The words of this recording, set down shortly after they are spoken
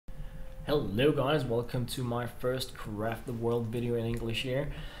Hello guys, welcome to my first Craft the World video in English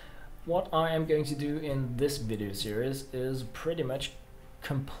here. What I am going to do in this video series is pretty much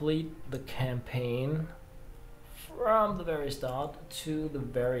complete the campaign from the very start to the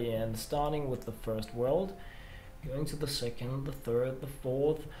very end, starting with the first world, going to the second, the third, the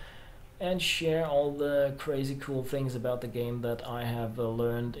fourth, and share all the crazy cool things about the game that I have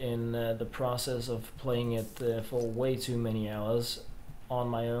learned in the process of playing it for way too many hours on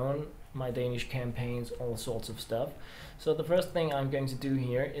my own, my Danish campaigns, all sorts of stuff. So the first thing I'm going to do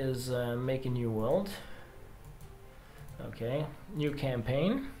here is make a new world. Okay, new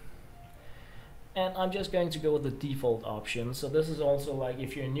campaign. And I'm just going to go with the default option. So this is also like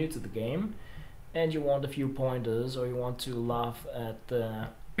if you're new to the game and you want a few pointers, or you want to laugh at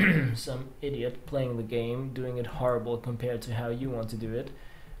some idiot playing the game, doing it horrible compared to how you want to do it.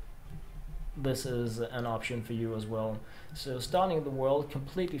 This is an option for you as well. So starting the world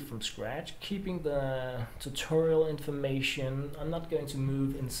completely from scratch, keeping the tutorial information. I'm not going to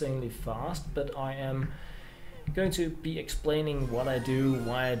move insanely fast, but I am going to be explaining what I do,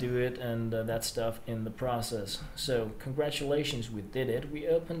 why I do it, and that stuff in the process. So congratulations, we did it. We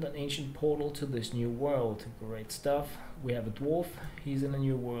opened an ancient portal to this new world. Great stuff. We have a dwarf, he's in a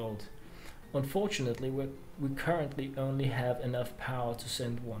new world. Unfortunately, we currently only have enough power to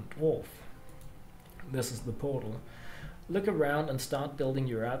send one dwarf. This is the portal. Look around and start building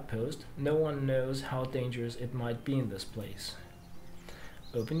your outpost. No one knows how dangerous it might be in this place.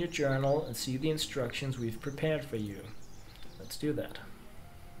 Open your journal and see the instructions we've prepared for you. Let's do that.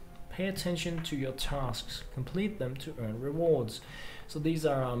 Pay attention to your tasks. Complete them to earn rewards. So these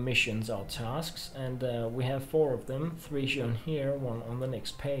are our missions, our tasks, and we have 4 of them, 3 shown here, 1 on the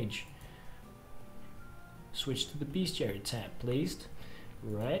next page. Switch to the bestiary tab, please.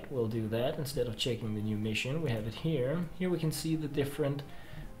 Right, we'll do that. Instead of checking the new mission, we have it here. Here we can see the different,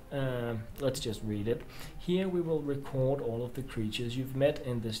 let's just read it. Here we will record all of the creatures you've met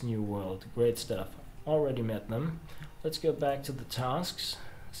in this new world. Great stuff. Already met them. Let's go back to the tasks,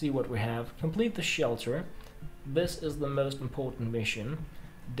 see what we have. Complete the shelter. This is the most important mission.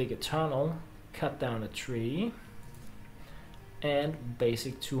 Dig a tunnel, cut down a tree, and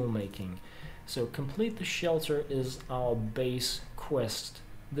basic tool making. So complete the shelter is our base quest.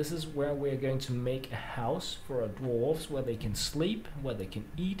 This is where we're going to make a house for our dwarves, where they can sleep, where they can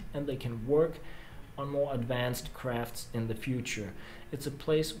eat, and they can work on more advanced crafts in the future. It's a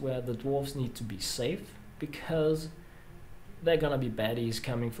place where the dwarves need to be safe, because they're gonna be baddies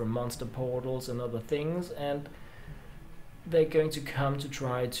coming from monster portals and other things, and they're going to come to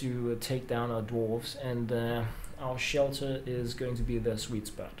try to take down our dwarves, and our shelter is going to be their sweet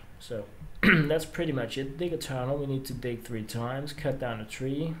spot. So that's pretty much it. Dig a tunnel, we need to dig 3 times, cut down a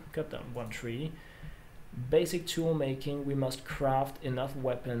tree, cut down 1 tree. Basic tool making, we must craft enough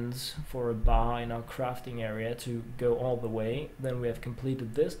weapons for a bar in our crafting area to go all the way. Then we have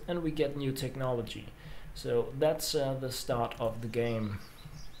completed this and we get new technology. So that's the start of the game.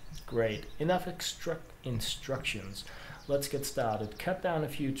 Great, enough instructions. Let's get started. Cut down a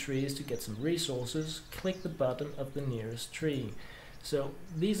few trees to get some resources. Click the button of the nearest tree. So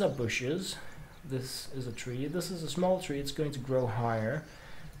these are bushes. This is a tree. This is a small tree. It's going to grow higher.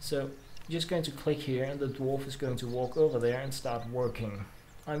 So just going to click here and the dwarf is going to walk over there and start working.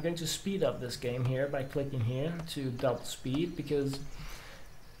 I'm going to speed up this game here by clicking here to double speed, because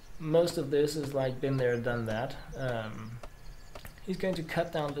most of this is like been there, done that. He's going to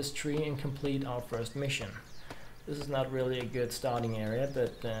cut down this tree and complete our first mission. This is not really a good starting area,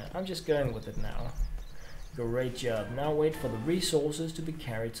 but I'm just going with it now. Great job. Now wait for the resources to be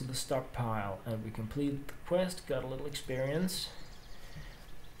carried to the stockpile, and we completed the quest, got a little experience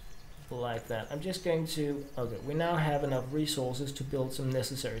like that. I'm just going to, okay, we now have enough resources to build some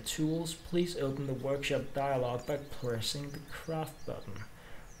necessary tools. Please open the workshop dialog by pressing the craft button.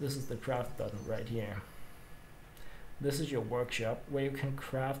 This is the craft button right here. This is your workshop where you can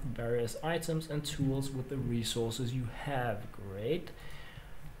craft various items and tools with the resources you have. Great.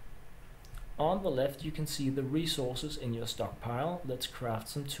 On the left you can see the resources in your stockpile. Let's craft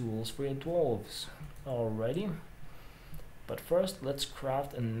some tools for your dwarves. Alrighty. But first let's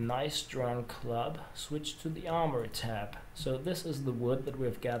craft a nice strong club. Switch to the armory tab. So this is the wood that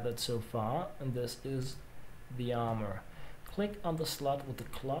we've gathered so far, and this is the armor. Click on the slot with the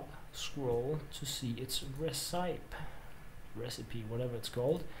club, scroll to see its recipe, whatever it's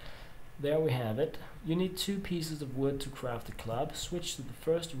called. There we have it. You need 2 pieces of wood to craft a club. Switch to the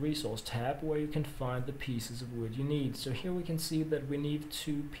first resource tab where you can find the pieces of wood you need. So here we can see that we need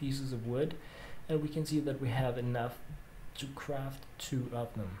 2 pieces of wood, and we can see that we have enough to craft 2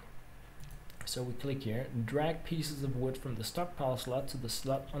 of them. So we click here, drag pieces of wood from the stockpile slot to the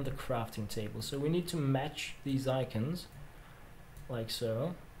slot on the crafting table. So we need to match these icons, like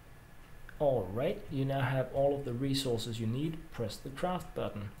so. Alright, you now have all of the resources you need. Press the craft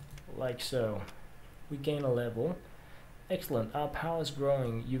button, like so. We gain a level. Excellent, our power is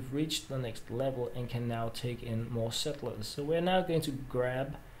growing. You've reached the next level and can now take in more settlers. So we're now going to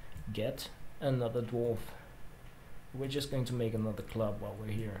get another dwarf. We're just going to make another club while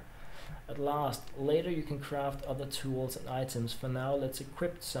we're here. At last, later you can craft other tools and items. For now, let's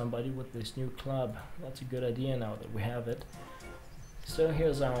equip somebody with this new club. That's a good idea now that we have it. So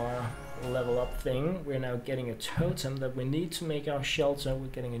here's our level up thing. We're now getting a totem that we need to make our shelter. We're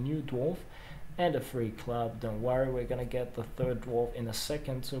getting a new dwarf and a free club. Don't worry, we're gonna get the third dwarf in a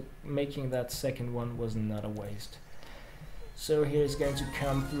second, so making that second one was not a waste. So here's going to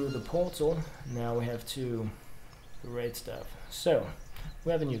come through the portal. Now we have to great stuff. So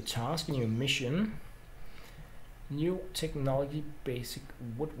we have a new task, a new mission, new technology, basic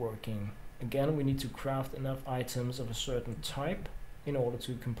woodworking. Again, we need to craft enough items of a certain type in order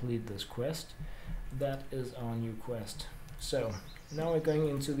to complete this quest. That is our new quest. So now we're going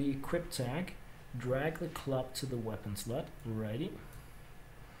into the equip tag, drag the club to the weapon slot, ready.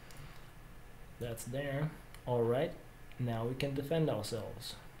 That's there. Alright, now we can defend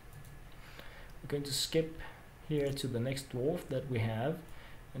ourselves. We're going to skip here to the next dwarf that we have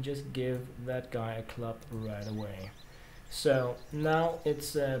and just give that guy a club right away. So now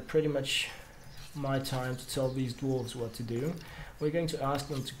it's pretty much my time to tell these dwarves what to do. We're going to ask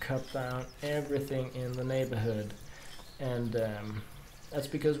them to cut down everything in the neighborhood, and that's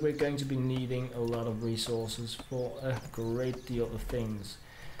because we're going to be needing a lot of resources for a great deal of things.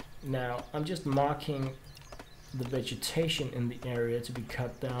 Now I'm just marking the vegetation in the area to be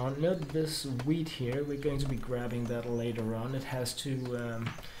cut down. Note this wheat here, we're going to be grabbing that later on. It has to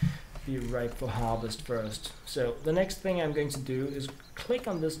be ripe for harvest first. So the next thing I'm going to do is click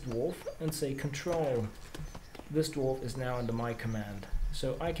on this dwarf and say control. This dwarf is now under my command.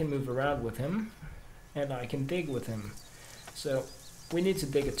 So I can move around with him and I can dig with him. So we need to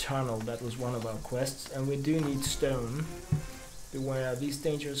dig a tunnel, that was one of our quests, and we do need stone. Beware, these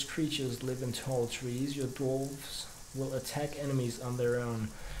dangerous creatures live in tall trees. Your dwarves will attack enemies on their own.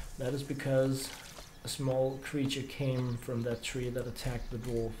 That is because a small creature came from that tree that attacked the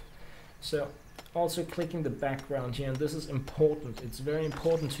dwarf. So, also clicking the background here, and this is important. It's very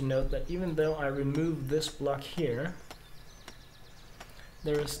important to note that even though I remove this block here,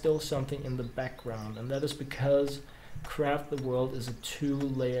 there is still something in the background, and that is because Craft the World is a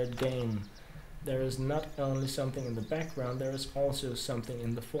two-layered game. There is not only something in the background, there is also something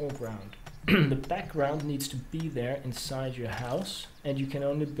in the foreground. The background needs to be there inside your house, and you can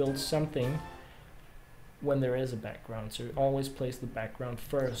only build something when there is a background. So always place the background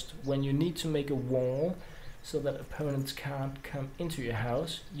first. When you need to make a wall so that opponents can't come into your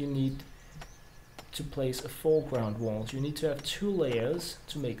house, you need to place a foreground wall. So you need to have 2 layers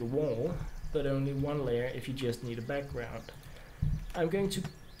to make a wall, but only 1 layer if you just need a background. I'm going to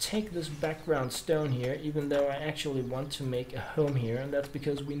take this background stone here, even though I actually want to make a home here, and that's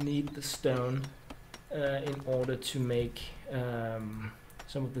because we need the stone in order to make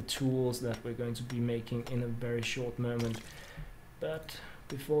some of the tools that we're going to be making in a very short moment. But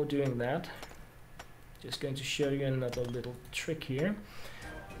before doing that, just going to show you another little trick here.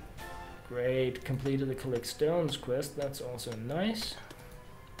 Great, completed the collect stones quest, that's also nice.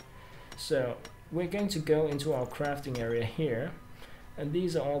 So we're going to go into our crafting area here, and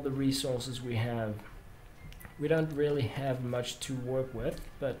these are all the resources we have. We don't really have much to work with,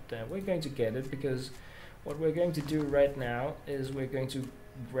 but we're going to get it, because what we're going to do right now is we're going to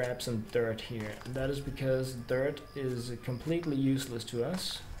grab some dirt here. And that is because dirt is completely useless to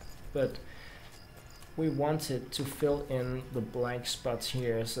us, but we want it to fill in the blank spots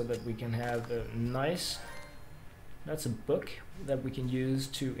here so that we can have a nice, that's a book that we can use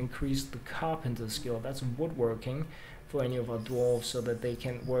to increase the carpenter skill. That's woodworking for any of our dwarves so that they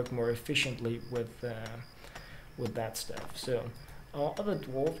can work more efficiently with that stuff. So our other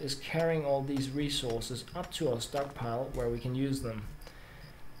dwarf is carrying all these resources up to our stockpile where we can use them.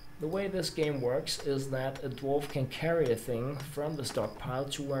 The way this game works is that a dwarf can carry a thing from the stockpile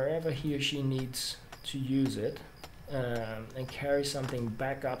to wherever he or she needs to use it, and carry something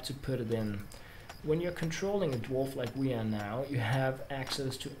back up to put it in. When you're controlling a dwarf like we are now, you have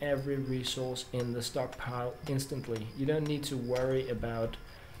access to every resource in the stockpile instantly. You don't need to worry about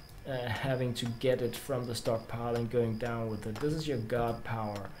having to get it from the stockpile and going down with it. This is your god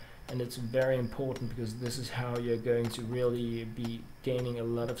power, and it's very important because this is how you're going to really be gaining a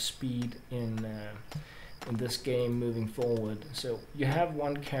lot of speed in this game moving forward. So you have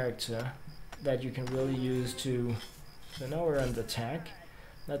one character that you can really use to... So now we're under attack.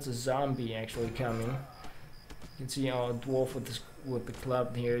 That's a zombie actually coming. You can see our dwarf with the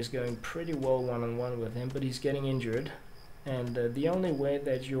club here is going pretty well one-on-one with him, but he's getting injured. And the only way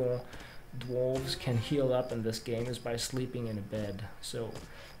that your dwarves can heal up in this game is by sleeping in a bed. So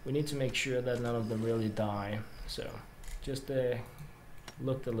we need to make sure that none of them really die. So just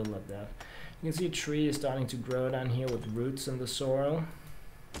looked a little at that. You can see a tree is starting to grow down here with roots in the soil.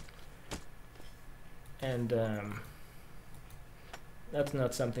 And that's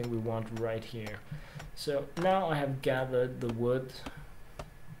not something we want right here. So now I have gathered the wood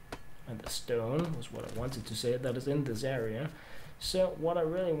and the stone, was what I wanted to say, that is in this area. So what I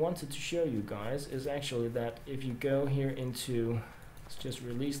really wanted to show you guys is actually that if you go here into, let's just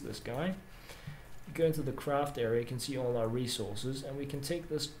release this guy, you go into the craft area, you can see all our resources, and we can take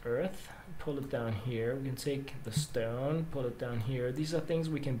this earth, pull it down here, we can take the stone, pull it down here. These are things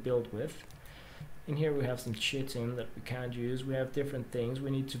we can build with. In here we have some chitin that we can't use. We have different things. We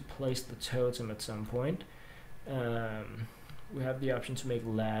need to place the totem at some point. We have the option to make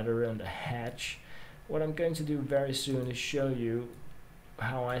ladder and a hatch. What I'm going to do very soon is show you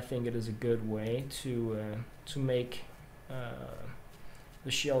how I think it is a good way to make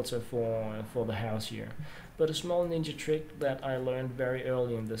the shelter for the house here. But a small ninja trick that I learned very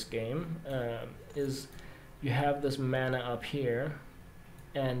early in this game is you have this mana up here,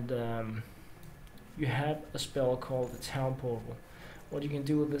 and you have a spell called the town portal. What you can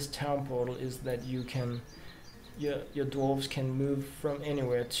do with this town portal is that you can, your dwarves can move from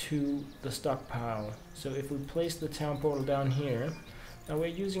anywhere to the stockpile. So if we place the town portal down here, now we're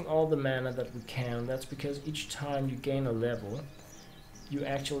using all the mana that we can. That's because each time you gain a level, you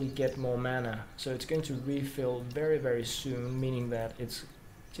actually get more mana. So it's going to refill very, very soon, meaning that it's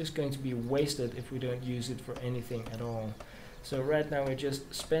just going to be wasted if we don't use it for anything at all. So right now we're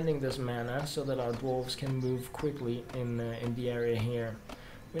just spending this mana so that our dwarves can move quickly in the area here.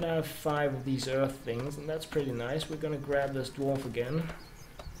 We now have 5 of these earth things, and that's pretty nice. We're going to grab this dwarf again.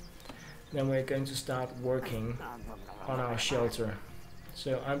 Then we're going to start working on our shelter.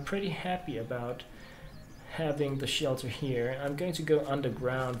 So I'm pretty happy about having the shelter here. I'm going to go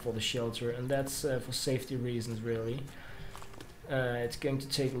underground for the shelter, and that's for safety reasons really. It's going to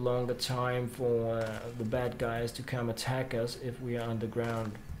take a longer time for the bad guys to come attack us if we are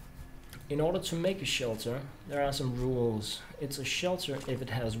underground. In order to make a shelter, there are some rules. It's a shelter if it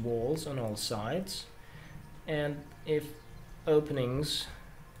has walls on all sides, and if openings,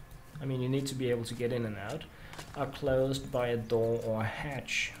 I mean you need to be able to get in and out, are closed by a door or a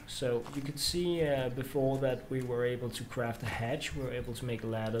hatch. So you could see before that we were able to craft a hatch, we were able to make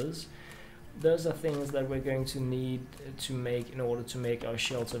ladders. Those are things that we're going to need to make in order to make our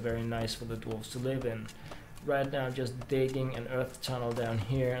shelter very nice for the dwarves to live in. Right now I'm just digging an earth tunnel down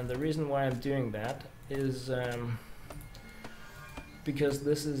here, and the reason why I'm doing that is because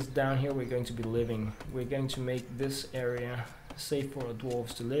this is down here we're going to be living. We're going to make this area safe for our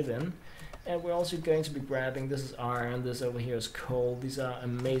dwarves to live in, and we're also going to be grabbing, this is iron, this over here is coal. These are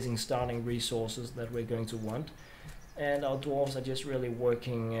amazing starting resources that we're going to want, and our dwarves are just really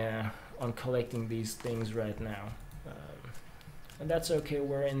working on collecting these things right now, and that's okay.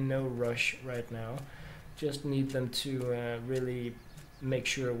 We're in no rush right now, just need them to really make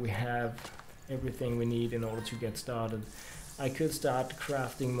sure we have everything we need in order to get started. I could start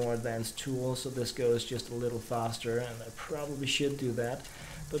crafting more advanced tools so this goes just a little faster, and I probably should do that,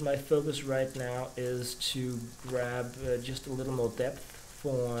 but my focus right now is to grab just a little more depth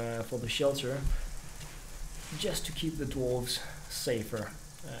for the shelter, just to keep the dwarves safer.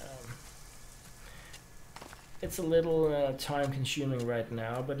 It's a little time consuming right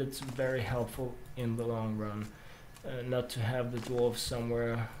now, but it's very helpful in the long run, not to have the dwarves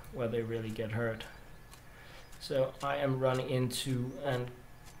somewhere where they really get hurt. So I am running into an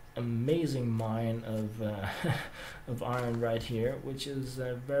amazing mine of, of iron right here, which is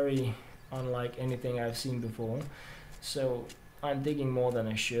very unlike anything I've seen before. So I'm digging more than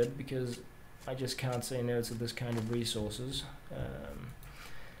I should, because I just can't say no to this kind of resources.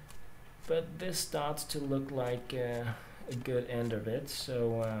 But this starts to look like a good end of it,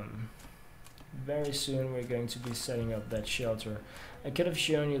 so very soon we're going to be setting up that shelter. I could have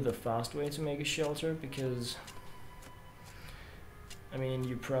shown you the fast way to make a shelter, because I mean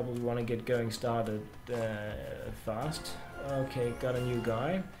you probably want to get going started fast. Okay, got a new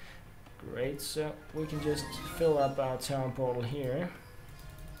guy. Great, so we can just fill up our town portal here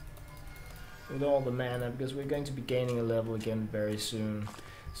with all the mana, because we're going to be gaining a level again very soon.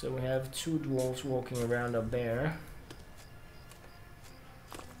 So we have 2 dwarves walking around up there.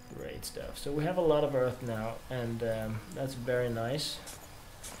 Great stuff. So we have a lot of earth now, and that's very nice.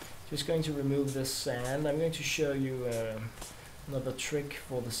 Just going to remove this sand. I'm going to show you another trick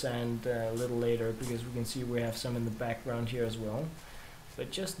for the sand a little later, because we can see we have some in the background here as well.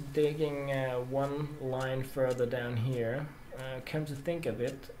 But just digging one line further down here, come to think of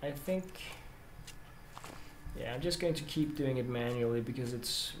it, I think, yeah, I'm just going to keep doing it manually because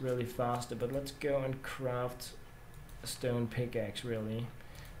it's really faster. But let's go and craft a stone pickaxe, really,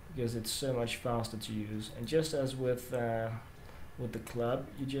 because it's so much faster to use. And just as with the club,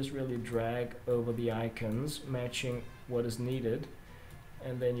 you just really drag over the icons matching what is needed,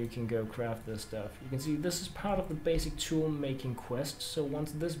 and then you can go craft this stuff. You can see this is part of the basic tool making quest. So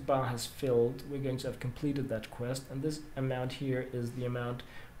once this bar has filled, we're going to have completed that quest, and this amount here is the amount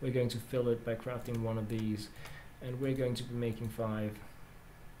we're going to fill it by crafting one of these, and we're going to be making 5.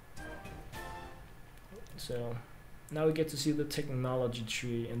 So now we get to see the technology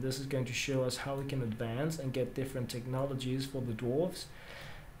tree, and this is going to show us how we can advance and get different technologies for the dwarves.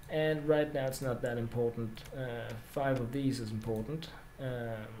 And right now it's not that important. 5 of these is important.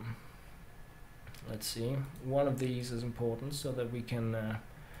 Let's see, one of these is important so that we can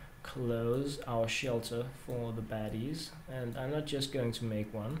close our shelter for the baddies. And I'm not just going to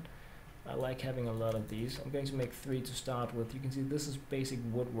make one. I like having a lot of these. I'm going to make 3 to start with. You can see this is basic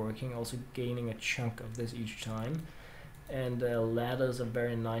woodworking, also gaining a chunk of this each time. And ladders are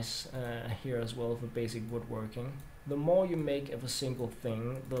very nice here as well for basic woodworking. The more you make of a single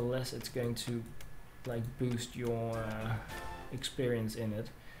thing, the less it's going to like boost your experience in it.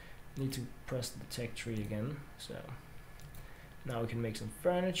 Need to press the tech tree again. So now we can make some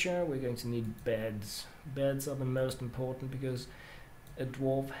furniture. We're going to need beds. Beds are the most important because a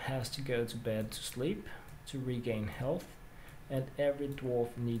dwarf has to go to bed to sleep, to regain health, and every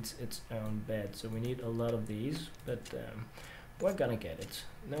dwarf needs its own bed. So we need a lot of these, but we're gonna get it,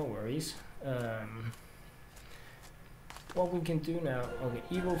 no worries. What we can do now, okay,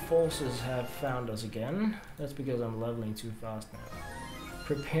 evil forces have found us again. That's because I'm leveling too fast now.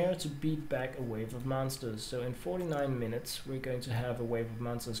 Prepare to beat back a wave of monsters. So in 49 minutes we're going to have a wave of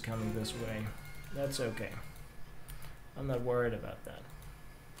monsters coming this way. That's okay. I'm not worried about that.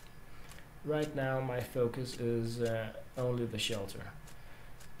 Right now my focus is only the shelter,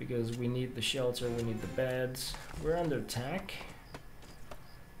 because we need the shelter, we need the beds. We're under attack.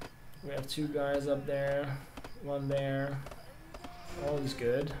 We have 2 guys up there, 1 there. All is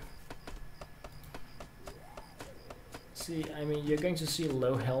good. See, I mean, you're going to see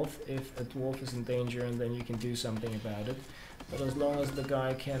low health if a dwarf is in danger, and then you can do something about it. But as long as the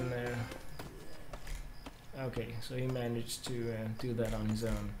guy can okay, so he managed to do that on his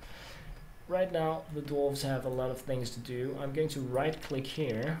own. Right now the dwarves have a lot of things to do. I'm going to right click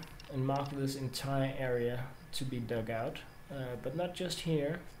here and mark this entire area to be dug out, but not just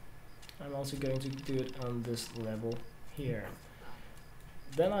here. I'm also going to do it on this level here.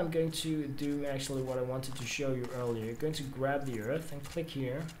 Then I'm going to do actually what I wanted to show you earlier. You're going to grab the earth and click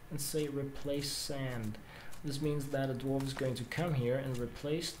here and say replace sand. This means that a dwarf is going to come here and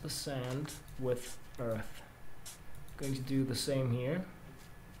replace the sand with earth. Going to do the same here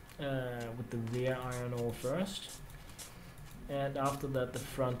with the rear iron ore first, and after that the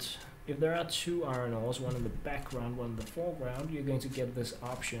front. If there are 2 iron ores, one in the background, one in the foreground, you're going to get this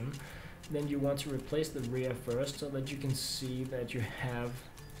option. Then you want to replace the rear first so that you can see that you have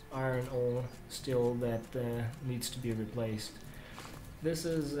iron ore still that needs to be replaced. This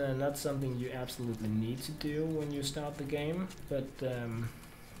is not something you absolutely need to do when you start the game, but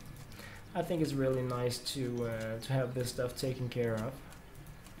I think it's really nice to have this stuff taken care of,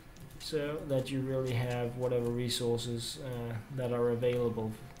 so that you really have whatever resources that are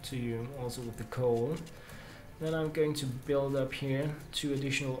available to you, also with the coal. Then I'm going to build up here 2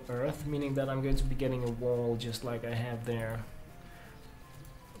 additional earth, meaning that I'm going to be getting a wall just like I have there.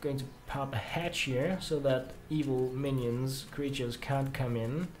 I'm going to pop a hatch here so that evil minions, creatures, can't come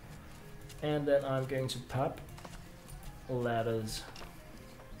in. And then I'm going to pop ladders,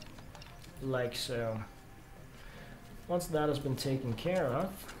 like so. Once that has been taken care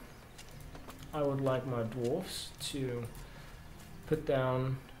of, I would like my dwarfs to put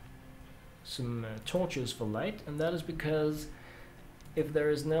down some torches for light, and that is because if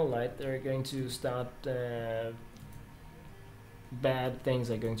there is no light, they're going to start bad things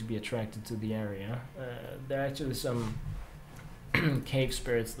are going to be attracted to the area. There are actually some cave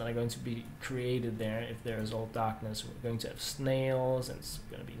spirits that are going to be created there if there is all darkness. We're going to have snails, and it's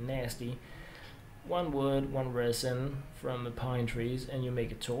going to be nasty. 1 wood, 1 resin from the pine trees, and you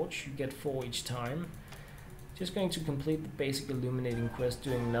make a torch. You get 4 each time. Just going to complete the basic illuminating quest,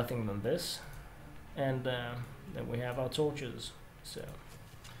 doing nothing than this, and then we have our torches. So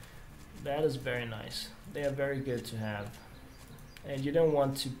that is very nice. They are very good to have. and you don't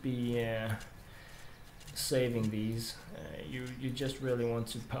want to be saving these. You just really want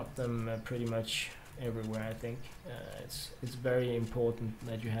to pop them pretty much everywhere. I think it's very important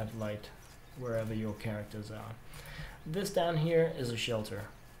that you have light wherever your characters are. This down here is a shelter.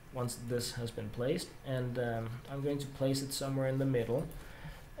 Once this has been placed, and I'm going to place it somewhere in the middle.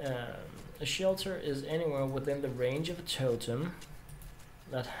 A shelter is anywhere within the range of a totem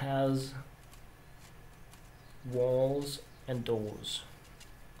that has walls and doors.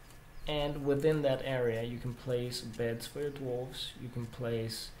 And within that area you can place beds for your dwarves, you can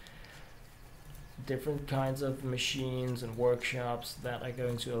place different kinds of machines and workshops that are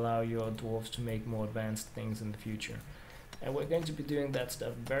going to allow your dwarves to make more advanced things in the future. And we're going to be doing that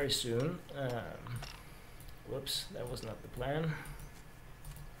stuff very soon. Whoops, that was not the plan.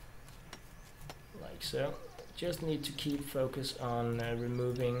 Like so. Just need to keep focus on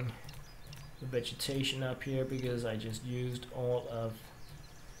removing the vegetation up here, because I just used all of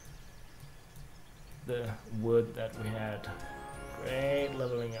the wood that we had. Great,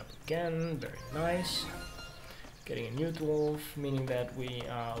 leveling up again, very nice. Getting a new dwarf, meaning that we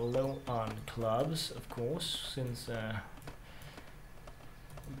are low on clubs, of course, since we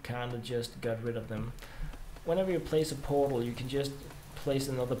kinda just got rid of them. Whenever you place a portal, you can just place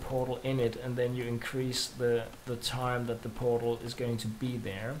another portal in it, and then you increase the time that the portal is going to be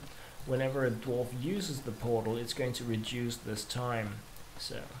there. Whenever a dwarf uses the portal, it's going to reduce this time.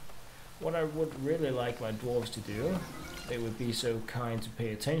 So what I would really like my dwarves to do, they would be so kind to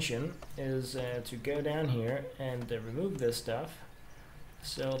pay attention, is to go down here and remove this stuff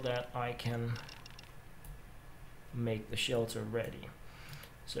so that I can make the shelter ready.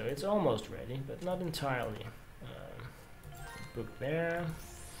 So it's almost ready, but not entirely. Book there,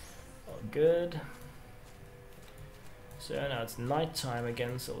 all good. So now it's night time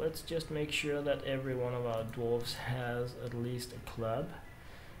again, so let's just make sure that every one of our dwarves has at least a club.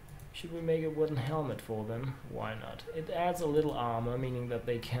 Should we make a wooden helmet for them? Why not? It adds a little armor, meaning that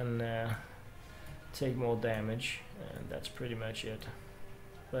they can take more damage, and that's pretty much it.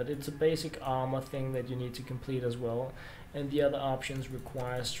 But it's a basic armor thing that you need to complete as well, and the other options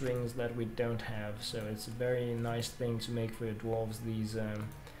require strings that we don't have, so it's a very nice thing to make for your dwarves, these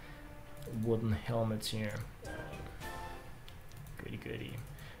wooden helmets here. Goody goody.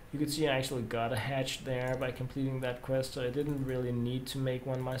 You could see I actually got a hatch there by completing that quest, so I didn't really need to make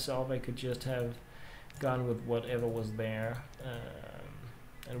one myself. I could just have gone with whatever was there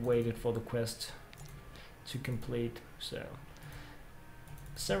and waited for the quest to complete. So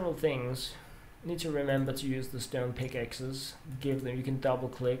several things. Need to remember to use the stone pickaxes. Give them, you can double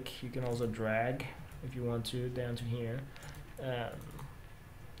click, you can also drag if you want to down to here.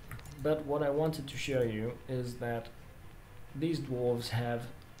 But what I wanted to show you is that these dwarves have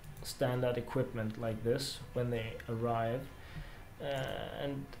standard equipment like this when they arrive.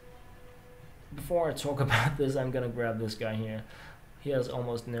 And before I talk about this, I'm gonna grab this guy here. He has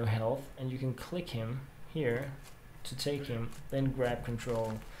almost no health, and you can click him here to take him, then grab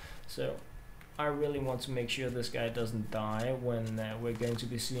control. So I really want to make sure this guy doesn't die when we're going to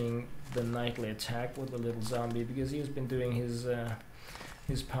be seeing the nightly attack with the little zombie, because he's been doing his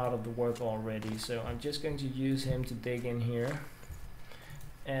part of the work already. So I'm just going to use him to dig in here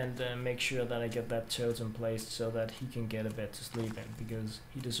and make sure that I get that totem placed so that he can get a bed to sleep in, because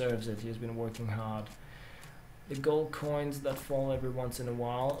he deserves it. He's been working hard. The gold coins that fall every once in a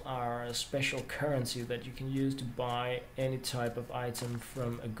while are a special currency that you can use to buy any type of item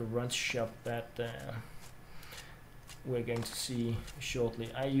from a grunt shop that we're going to see shortly.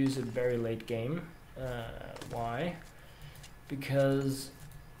 I use it very late game. Why? Because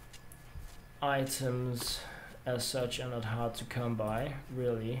items as such are not hard to come by,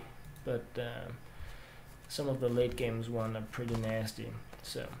 really, but some of the late games one are pretty nasty.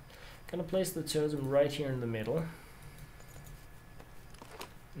 So gonna place the totem right here in the middle.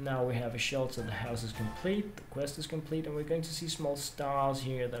 Now we have a shelter, the house is complete, the quest is complete, and we're going to see small stars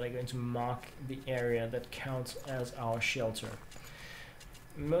here that are going to mark the area that counts as our shelter.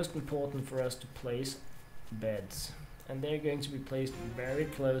 Most important for us to place beds, and they're going to be placed very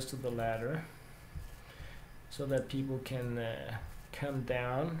close to the ladder so that people can come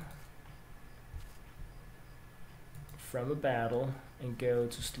down from a battle and go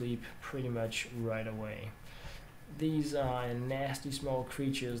to sleep pretty much right away. These are nasty small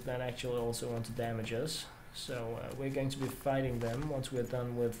creatures that actually also want to damage us, so we're going to be fighting them once we're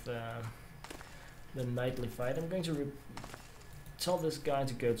done with the nightly fight. I'm going to tell this guy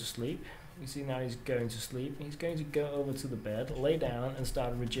to go to sleep. You see now he's going to sleep. He's going to go over to the bed, lay down, and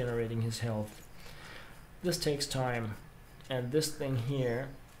start regenerating his health. This takes time, and this thing here,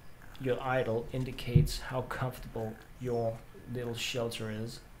 your idol, indicates how comfortable your little shelter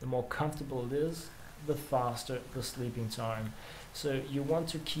is, the more comfortable it is, the faster the sleeping time. So you want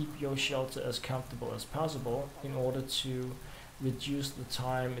to keep your shelter as comfortable as possible in order to reduce the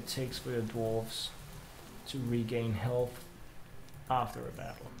time it takes for your dwarves to regain health after a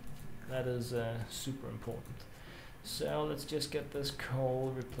battle. That is super important. So let's just get this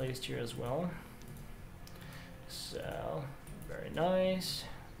coal replaced here as well. So, very nice.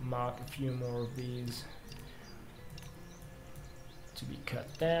 Mark a few more of these to be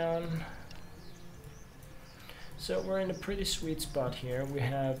cut down. So we're in a pretty sweet spot here. We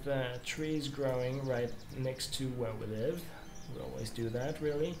have trees growing right next to where we live. We always do that,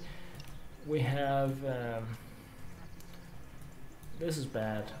 really. We have... this is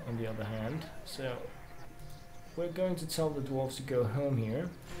bad, on the other hand. So we're going to tell the dwarves to go home here,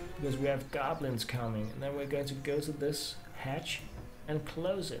 because we have goblins coming. And then we're going to go to this hatch and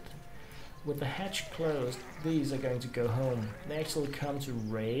close it. With the hatch closed, these are going to go home. They actually come to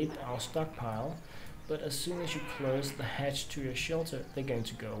raid our stockpile, but as soon as you close the hatch to your shelter, they're going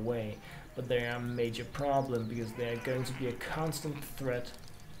to go away. But they are a major problem because they are going to be a constant threat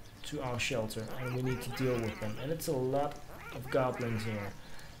to our shelter, and we need to deal with them. And it's a lot of goblins here,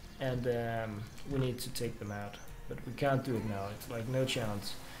 and we need to take them out. But we can't do it now, it's like no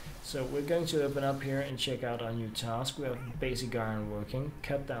chance. So we're going to open up here and check out our new task. We have basic iron working,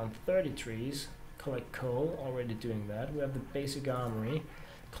 cut down 30 trees, collect coal, already doing that. We have the basic armory,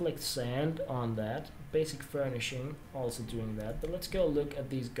 collect sand on that, basic furnishing, also doing that. But let's go look at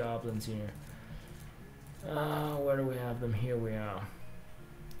these goblins here. Where do we have them? Here we are.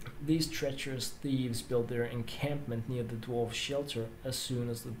 These treacherous thieves build their encampment near the dwarf shelter as soon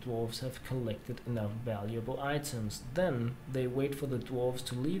as the dwarves have collected enough valuable items. Then they wait for the dwarves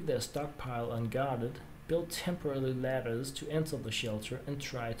to leave their stockpile unguarded, build temporary ladders to enter the shelter, and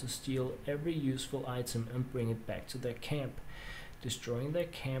try to steal every useful item and bring it back to their camp. Destroying their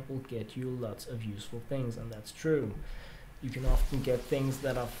camp will get you lots of useful things, and that's true. You can often get things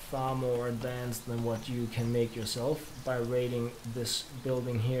that are far more advanced than what you can make yourself by raiding this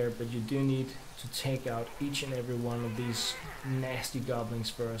building here, but you do need to take out each and every one of these nasty goblins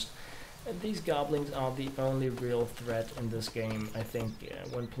first. And these goblins are the only real threat in this game, I think,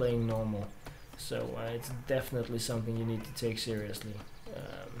 when playing normal. So it's definitely something you need to take seriously.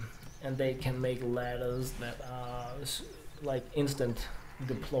 And they can make ladders that are like instant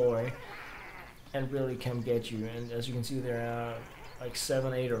deploy and really can get you. And as you can see, there are like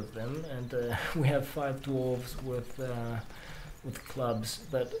 7-8 of them, and we have 5 dwarves with clubs,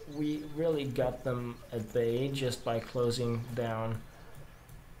 but we really got them at bay just by closing down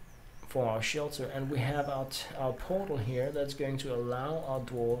for our shelter. And we have our portal here that's going to allow our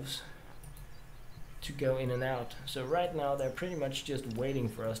dwarves to go in and out. So right now they're pretty much just waiting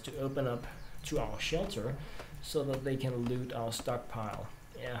for us to open up to our shelter so that they can loot our stockpile.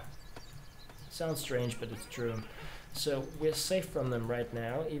 Yeah. Sounds strange, but it's true. So we're safe from them right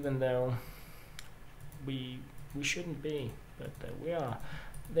now, even though we shouldn't be, but we are.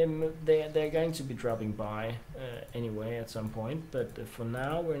 They're going to be dropping by anyway at some point, but for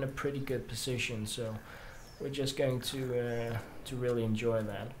now we're in a pretty good position. So we're just going to really enjoy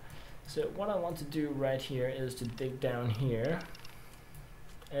that. So what I want to do right here is to dig down here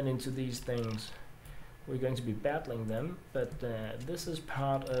and into these things. We're going to be battling them, but this is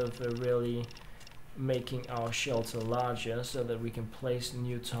part of really making our shelter larger so that we can place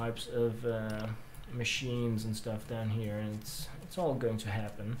new types of machines and stuff down here, and it's all going to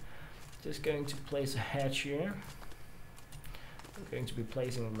happen. Just going to place a hatch here. I'm going to be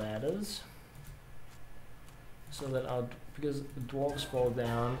placing ladders so that because the dwarves fall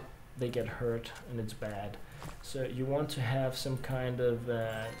down, they get hurt and it's bad. So you want to have some kind of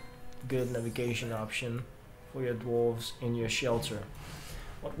good navigation option for your dwarves in your shelter.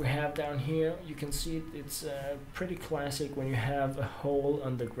 What we have down here, you can see it's pretty classic when you have a hole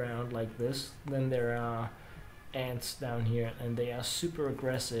underground like this. Then there are ants down here, and they are super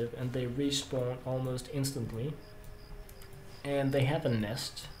aggressive and they respawn almost instantly. And they have a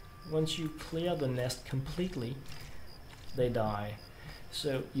nest. Once you clear the nest completely, they die.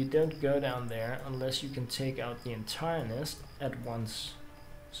 So you don't go down there unless you can take out the entire nest at once.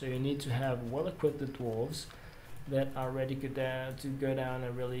 So you need to have well-equipped dwarves that are ready to go down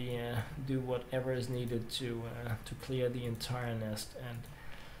and really do whatever is needed to clear the entire nest, and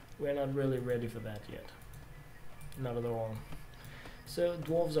we're not really ready for that yet. Not at all. So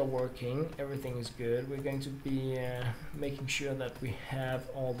dwarves are working, everything is good. We're going to be making sure that we have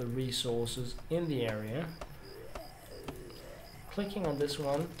all the resources in the area. Clicking on this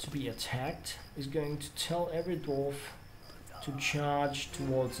one to be attacked is going to tell every dwarf to charge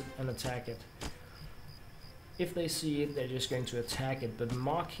towards it and attack it. if they see it, they're just going to attack it, but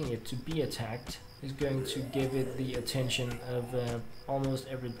marking it to be attacked is going to give it the attention of almost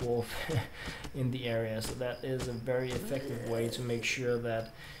every dwarf in the area. So that is a very effective way to make sure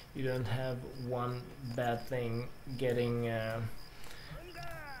that you don't have one bad thing getting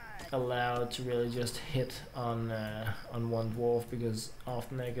allowed to really just hit on one dwarf, because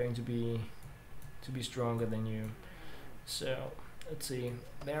often they're going to be stronger than you. So let's see,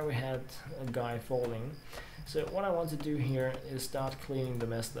 there we had a guy falling. So what I want to do here is start cleaning the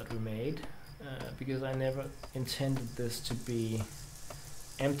mess that we made, because I never intended this to be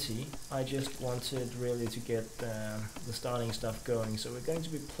empty. I just wanted really to get the starting stuff going. So we're going to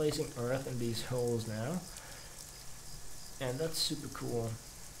be placing earth in these holes now, and that's super cool.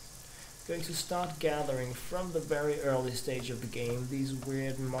 Going to start gathering from the very early stage of the game these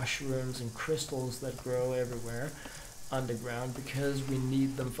weird mushrooms and crystals that grow everywhere underground, because we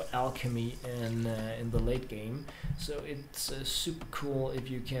need them for alchemy in the late game. So it's super cool if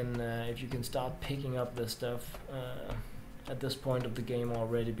you can start picking up this stuff at this point of the game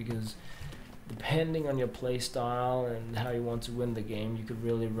already, because depending on your play style and how you want to win the game, you could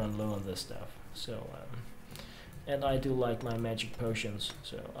really run low on this stuff. So and I do like my magic potions,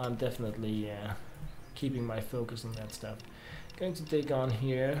 so I'm definitely keeping my focus on that stuff. Going to dig on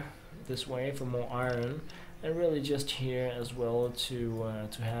here this way for more iron, and really just here as well to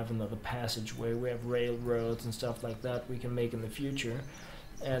have another passageway. We have railroads and stuff like that we can make in the future,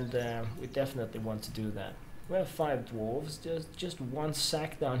 and we definitely want to do that. We have 5 dwarves, just one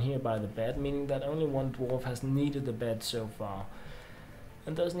sack down here by the bed, meaning that only one dwarf has needed a bed so far.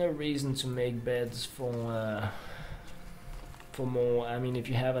 And there's no reason to make beds for more. I mean, if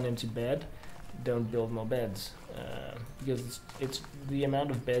you have an empty bed, don't build more beds, because it's the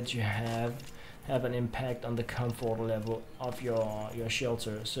amount of beds you have an impact on the comfort level of your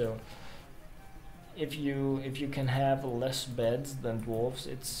shelter. So if you can have less beds than dwarves,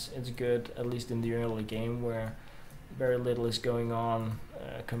 it's good, at least in the early game where very little is going on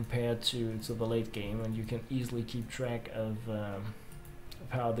compared to the late game, and you can easily keep track of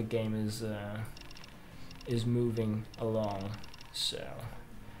how the game is moving along. So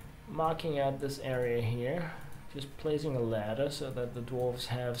marking out this area here, just placing a ladder so that the dwarves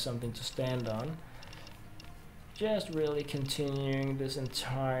have something to stand on. Just really continuing this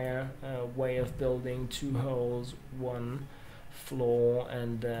entire way of building 2 holes, 1 floor,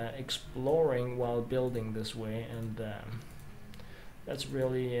 and exploring while building this way, and that's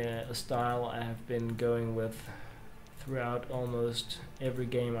really a style I have been going with throughout almost every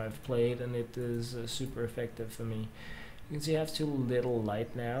game I've played, and it is super effective for me. You can see I have too little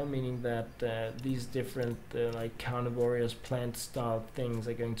light now, meaning that these different like carnivorous plant style things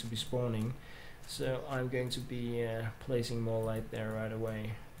are going to be spawning. So I'm going to be placing more light there right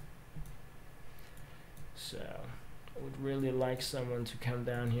away. So I would really like someone to come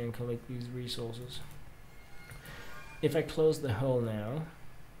down here and collect these resources. If I close the hole now,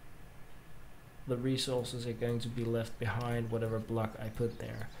 the resources are going to be left behind whatever block I put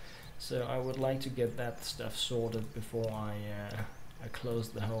there. So I would like to get that stuff sorted before I close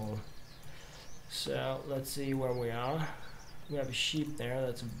the hole. So let's see where we are. We have a sheep there,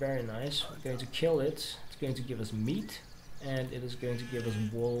 that's very nice. We're going to kill it. It's going to give us meat, and it is going to give us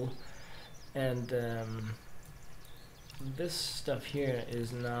wool. And this stuff here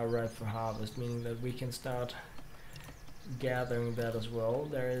is now ripe for harvest, meaning that we can start gathering that as well.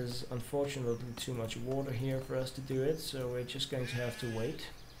 There is unfortunately too much water here for us to do it, so we're just going to have to wait.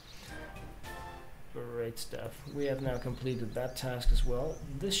 Great stuff. We have now completed that task as well.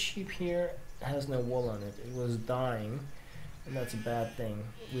 This sheep here has no wool on it. It was dying, and that's a bad thing.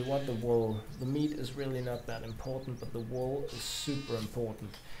 We want the wool. The meat is really not that important, but the wool is super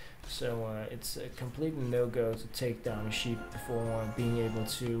important. So it's a complete no-go to take down a sheep before being able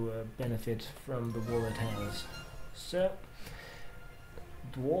to benefit from the wool it has. So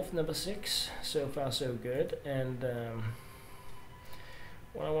dwarf number 6, so far so good. And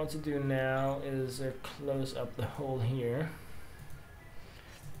what I want to do now is close up the hole here,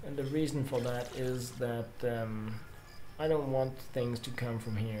 and the reason for that is that I don't want things to come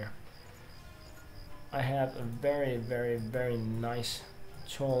from here. I have a very, very, very nice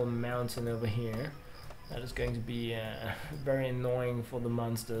tall mountain over here that is going to be very annoying for the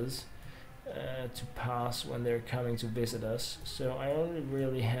monsters to pass when they're coming to visit us. So I only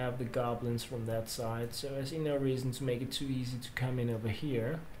really have the goblins from that side, so I see no reason to make it too easy to come in over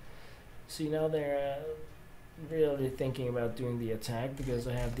here. See, now they're really thinking about doing the attack because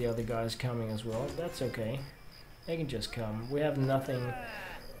I have the other guys coming as well. That's okay, they can just come. We have nothing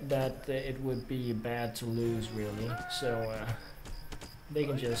that it would be bad to lose really, so they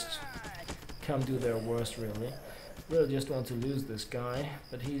can just come do their worst really. Really just want to lose this guy,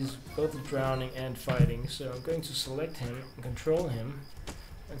 but he's both drowning and fighting, so I'm going to select him and control him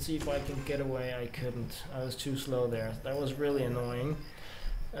and see if I can get away. I couldn't. I was too slow there. That was really annoying.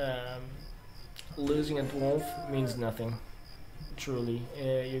 Losing a dwarf means nothing. Truly,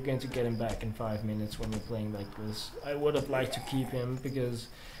 you're going to get him back in 5 minutes when you're playing like this. I would have liked to keep him because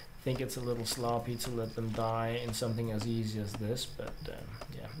I think it's a little sloppy to let them die in something as easy as this, but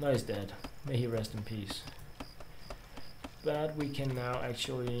yeah, now he's dead. May he rest in peace. But we can now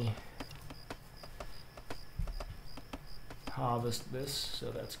actually harvest this,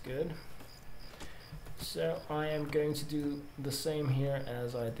 so that's good. So I am going to do the same here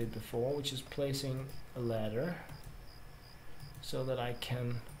as I did before, which is placing a ladder so that I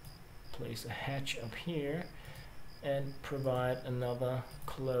can place a hatch up here and provide another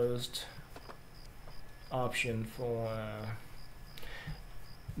closed option for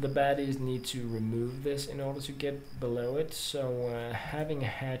the baddies need to remove this in order to get below it, so having a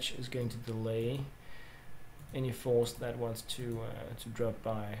hatch is going to delay any force that wants to drop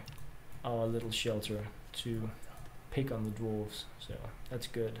by our little shelter to pick on the dwarves, so that's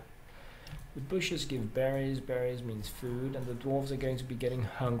good. The bushes give berries, berries means food, and the dwarves are going to be getting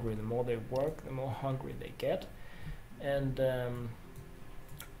hungry. The more they work, the more hungry they get, and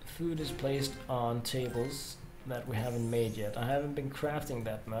food is placed on tables that we haven't made yet. I haven't been crafting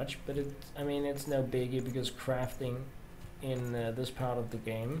that much, but I mean it's no biggie because crafting in this part of the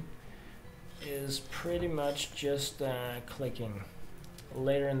game is pretty much just clicking.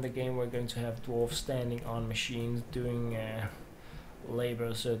 Later in the game we're going to have dwarves standing on machines doing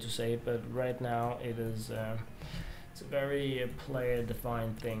labor, so to say, but right now it is it's a very player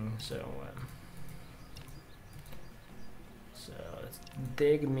defined thing, so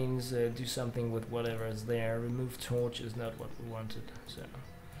dig means do something with whatever is there. Remove torch is not what we wanted, so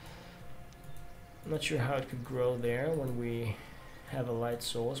I'm not sure how it could grow there when we have a light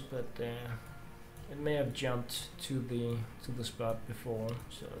source, but it may have jumped to the spot before,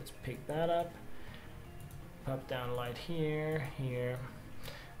 so let's pick that up. Pop down light here, here.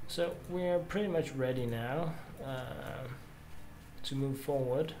 So we're pretty much ready now to move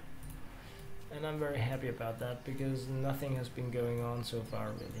forward, and I'm very happy about that because nothing has been going on so far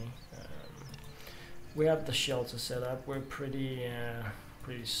really. We have the shelter set up. We're pretty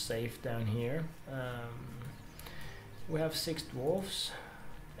safe down here. We have 6 dwarfs,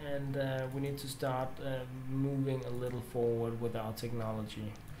 and we need to start moving a little forward with our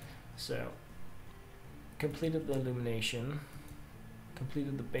technology. So completed the illumination,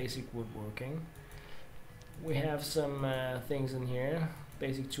 completed the basic woodworking. We have some things in here.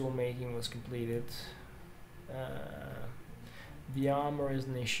 Basic tool making was completed. The armor is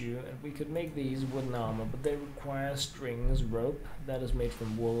an issue, and we could make these wooden armor, but they require strings, rope that is made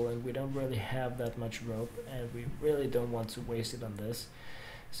from wool, and we don't really have that much rope, and we really don't want to waste it on this.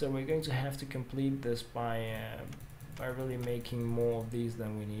 So we're going to have to complete this by really making more of these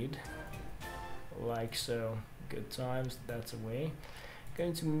than we need, like so. Good times, that's a way.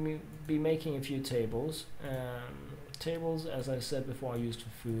 Going to be making a few tables. Tables, as I said before, are used for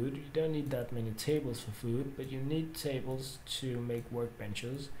food. You don't need that many tables for food, but you need tables to make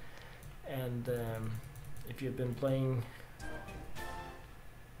workbenches. And if you've been playing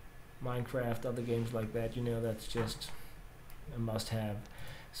Minecraft, other games like that, you know that's just a must-have.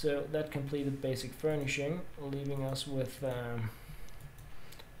 So that completed basic furnishing, leaving us with a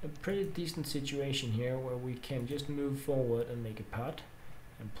pretty decent situation here where we can just move forward and make a pot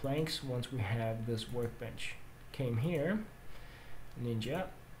and planks once we have this workbench. Came here, ninja.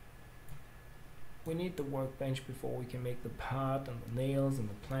 We need the workbench before we can make the pot and the nails and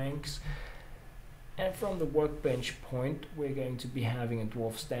the planks. And from the workbench point, we're going to be having a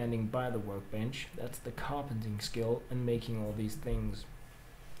dwarf standing by the workbench. That's the carpenting skill and making all these things.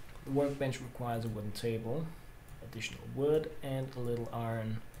 The workbench requires a wooden table, additional wood, and a little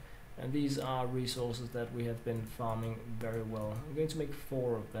iron. And these are resources that we have been farming very well. I'm going to make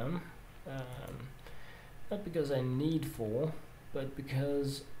 4 of them. Not because I need 4, but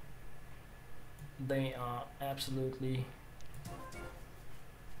because they are absolutely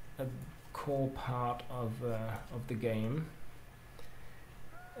a core part of the game.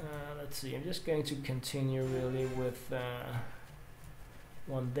 Let's see, I'm just going to continue really with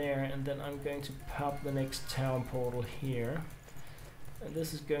one there, and then I'm going to pop the next town portal here. And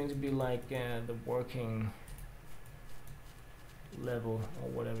this is going to be like the working level, or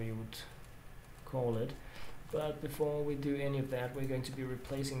whatever you would call it. But before we do any of that, we're going to be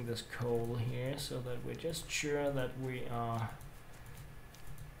replacing this coal here, so that we're just sure that we are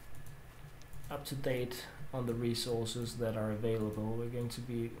up to date on the resources that are available. We're going to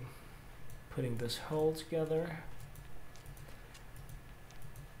be putting this whole together.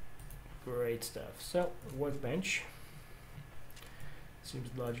 Great stuff. So, workbench. Seems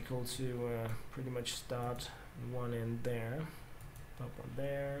logical to pretty much start one end there, pop one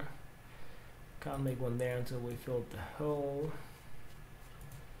there. Can't make one there until we filled the hole.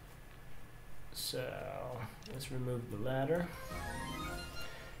 So let's remove the ladder.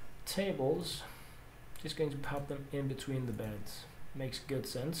 Tables, just going to pop them in between the beds. Makes good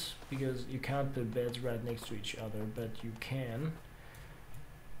sense because you can't put beds right next to each other, but you can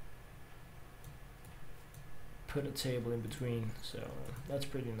put a table in between, so that's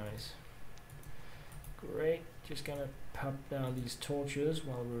pretty nice. Great, just gonna pop down these torches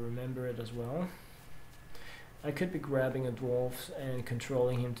while we remember it as well. I could be grabbing a dwarf and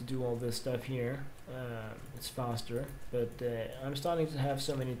controlling him to do all this stuff here. It's faster, but I'm starting to have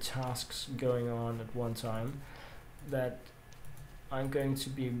so many tasks going on at one time that I'm going to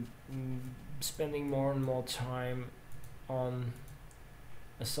be spending more and more time on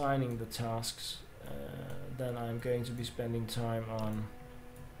assigning the tasks then I'm going to be spending time on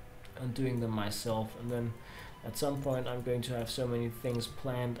doing them myself, and then at some point I'm going to have so many things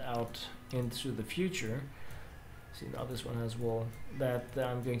planned out into the future. See, now this one has wool, that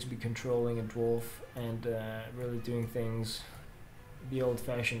I'm going to be controlling a dwarf and really doing things the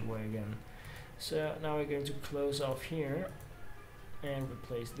old-fashioned way again. So now we're going to close off here and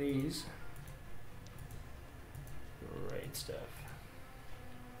replace these. Great stuff.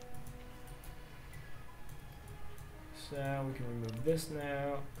 So we can remove this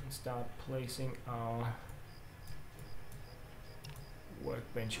now and start placing our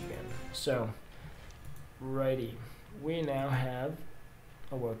workbench again. So, righty, we now have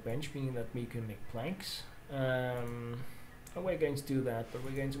a workbench, meaning that we can make planks. And we're going to do that, but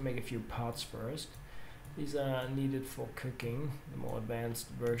we're going to make a few pots first. These are needed for cooking, the more advanced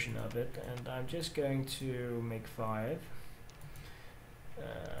version of it, and I'm just going to make 5.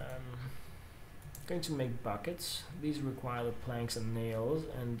 Going to make buckets. These require the planks and nails,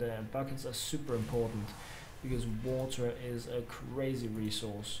 and buckets are super important because water is a crazy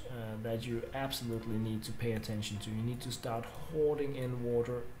resource that you absolutely need to pay attention to. You need to start hoarding in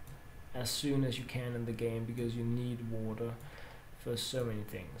water as soon as you can in the game because you need water for so many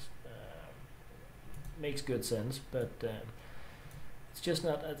things. Makes good sense, but it's just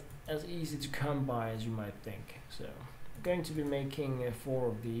not as easy to come by as you might think. So I'm going to be making 4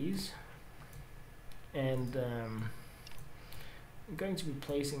 of these. And I'm going to be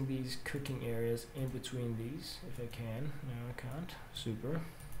placing these cooking areas in between these, if I can. No, I can't. Super.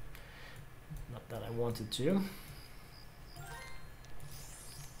 Not that I wanted to.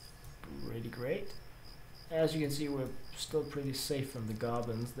 Really great. As you can see, we're still pretty safe from the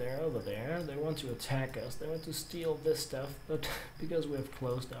goblins. They're over there. They want to attack us. They want to steal this stuff, but because we have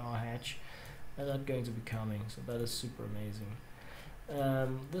closed our hatch, they're not going to be coming, so that is super amazing.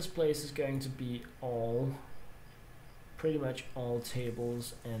 This place is going to be pretty much all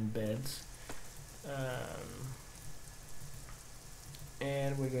tables and beds,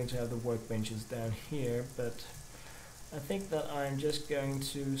 and we're going to have the workbenches down here, but I think that I'm just going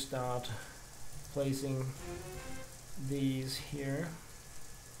to start placing these here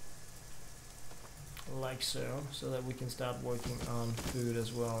like so that we can start working on food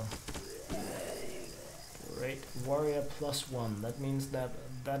as well. Great, warrior +1. That means that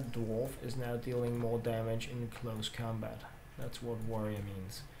that dwarf is now dealing more damage in close combat. That's what warrior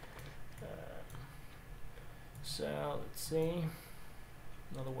means. So let's see,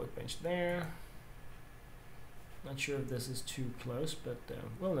 another workbench there. Not sure if this is too close, but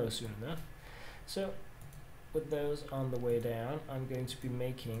we'll know soon enough. So with those on the way down, I'm going to be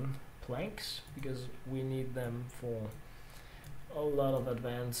making planks because we need them for a lot of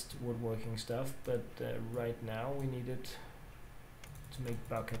advanced woodworking stuff, but right now we need it to make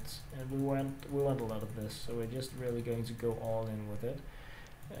buckets, and we want a lot of this, so we're just really going to go all in with it.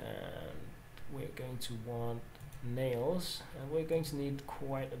 And we're going to want nails, and we're going to need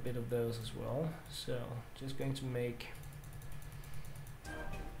quite a bit of those as well, so just going to make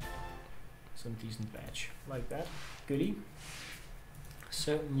some decent batch like that. Goodie.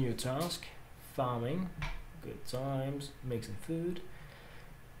 So new task, farming. Good times, make some food,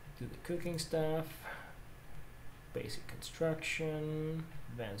 do the cooking stuff, basic construction,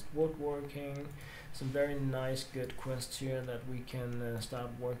 advanced woodworking, some very nice good quests here that we can start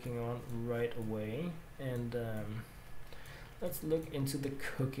working on right away. And let's look into the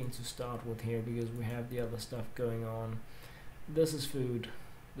cooking to start with here because we have the other stuff going on. This is food.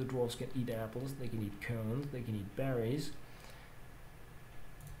 The dwarves can eat apples, they can eat cones, they can eat berries.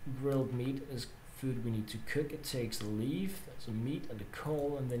 Grilled meat is food we need to cook. It takes a leaf, some meat and a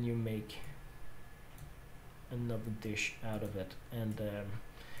coal, and then you make another dish out of it, and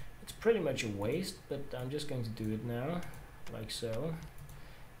it's pretty much a waste, but I'm just going to do it now, like so.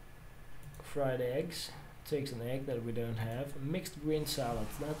 Fried eggs, takes an egg that we don't have. Mixed green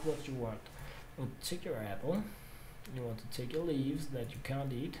salads, that's what you want. You want to take your apple, you want to take your leaves that you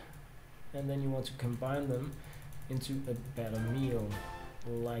can't eat, and then you want to combine them into a better meal,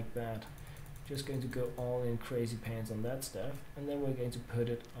 like that. Just going to go all in crazy pants on that stuff, and then we're going to put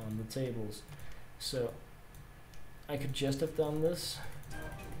it on the tables. So I could just have done this,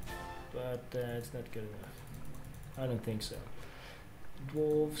 but it's not good enough. I don't think so.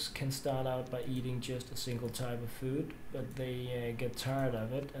 Dwarves can start out by eating just a single type of food, but they get tired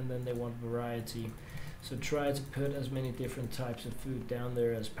of it, and then they want variety. So try to put as many different types of food down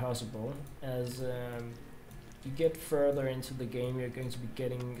there as possible. As you get further into the game, you're going to be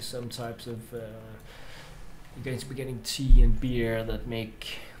getting some types of you're going to be getting tea and beer that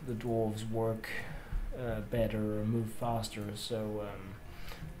make the dwarves work better or move faster. So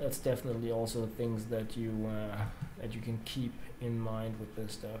that's definitely also things that you can keep in mind with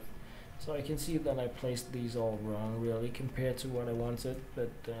this stuff. So I can see that I placed these all wrong, really, compared to what I wanted,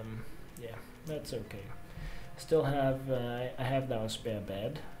 but yeah, that's okay. Still have I have now a spare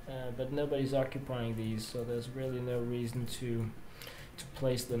bed, but nobody's occupying these, so there's really no reason to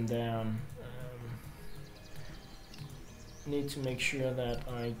place them down. Need to make sure that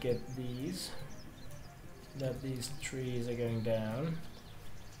I get these trees are going down,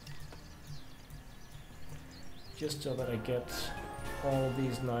 just so that I get all of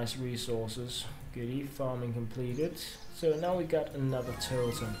these nice resources. Goodie, farming completed. So now we got another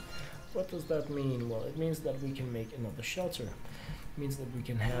totem. What does that mean? Well, it means that we can make another shelter. It means that we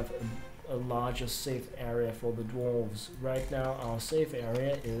can have a larger safe area for the dwarves. Right now our safe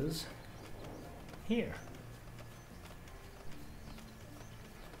area is here.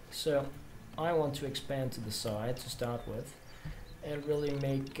 So I want to expand to the side to start with, and really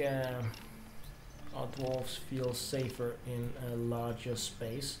make our dwarves feel safer in a larger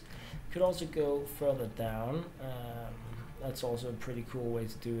space. Could also go further down. That's also a pretty cool way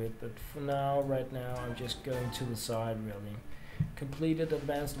to do it, but for now, right now, I'm just going to the side, really. Completed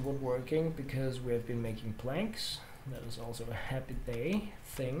advanced woodworking because we have been making planks. That is also a happy day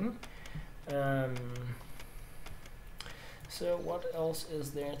thing. So what else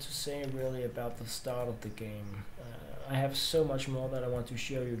is there to say really about the start of the game? I have so much more that I want to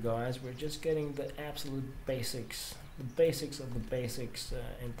show you guys. We're just getting the absolute basics, the basics of the basics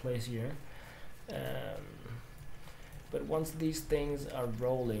in place here. But once these things are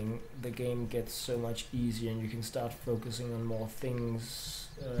rolling, the game gets so much easier, and you can start focusing on more things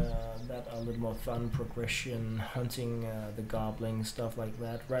that are a little more fun, progression, hunting the goblins, stuff like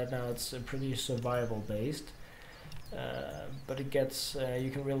that. Right now it's pretty survival based, but it gets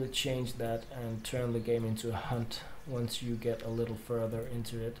you can really change that and turn the game into a hunt once you get a little further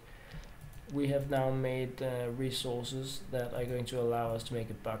into it. We have now made resources that are going to allow us to make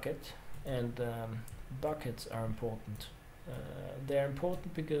a bucket, and buckets are important. They're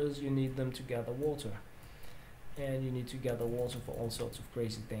important because you need them to gather water, and you need to gather water for all sorts of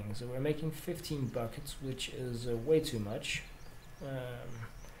crazy things. So we're making 15 buckets, which is way too much.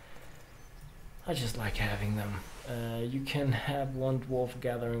 I just like having them. You can have one dwarf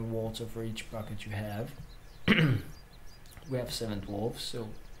gathering water for each bucket you have. We have 7 dwarves, so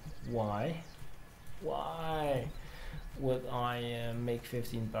why would I make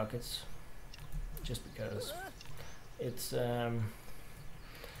 15 buckets? Just because it's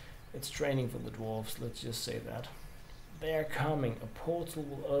training for the dwarves, let's just say that. They are coming. A portal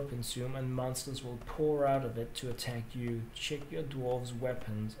will open soon, and monsters will pour out of it to attack you. Check your dwarves'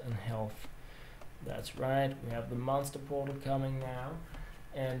 weapons and health. That's right, we have the monster portal coming now,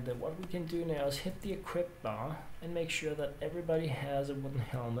 and what we can do now is hit the equip bar and make sure that everybody has a wooden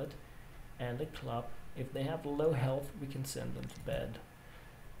helmet and a club. If they have low health, we can send them to bed.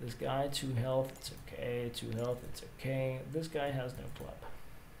 This guy, 2 health, it's okay. 2 health, it's okay. This guy has no club.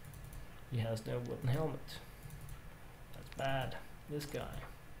 He has no wooden helmet. That's bad. This guy,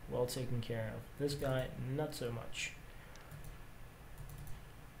 well taken care of. This guy, not so much.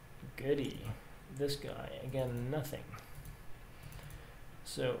 Goody. This guy, again, nothing.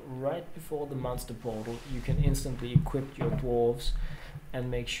 So right before the monster portal, you can instantly equip your dwarves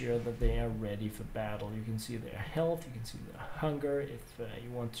and make sure that they are ready for battle. You can see their health, you can see their hunger. If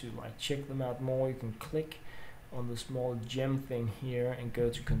you want to like check them out more, you can click on the small gem thing here and go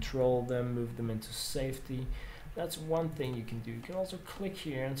to control them, move them into safety. That's one thing you can do. You can also click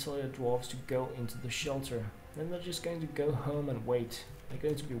here and tell your dwarves to go into the shelter. Then they're just going to go home and wait. They're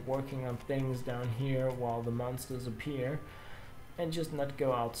going to be working on things down here while the monsters appear. and just not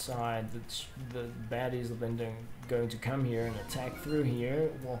go outside. The baddies are then going to come here and attack through here,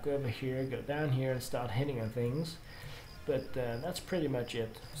 walk over here, go down here and start hitting on things. But that's pretty much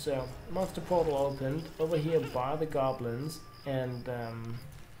it. So monster portal opened over here by the goblins, and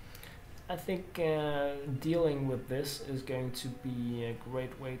I think dealing with this is going to be a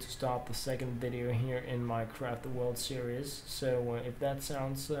great way to start the second video here in my Craft the World series. So if that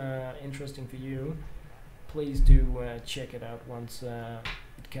sounds interesting for you, please do check it out once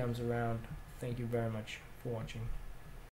it comes around. Thank you very much for watching.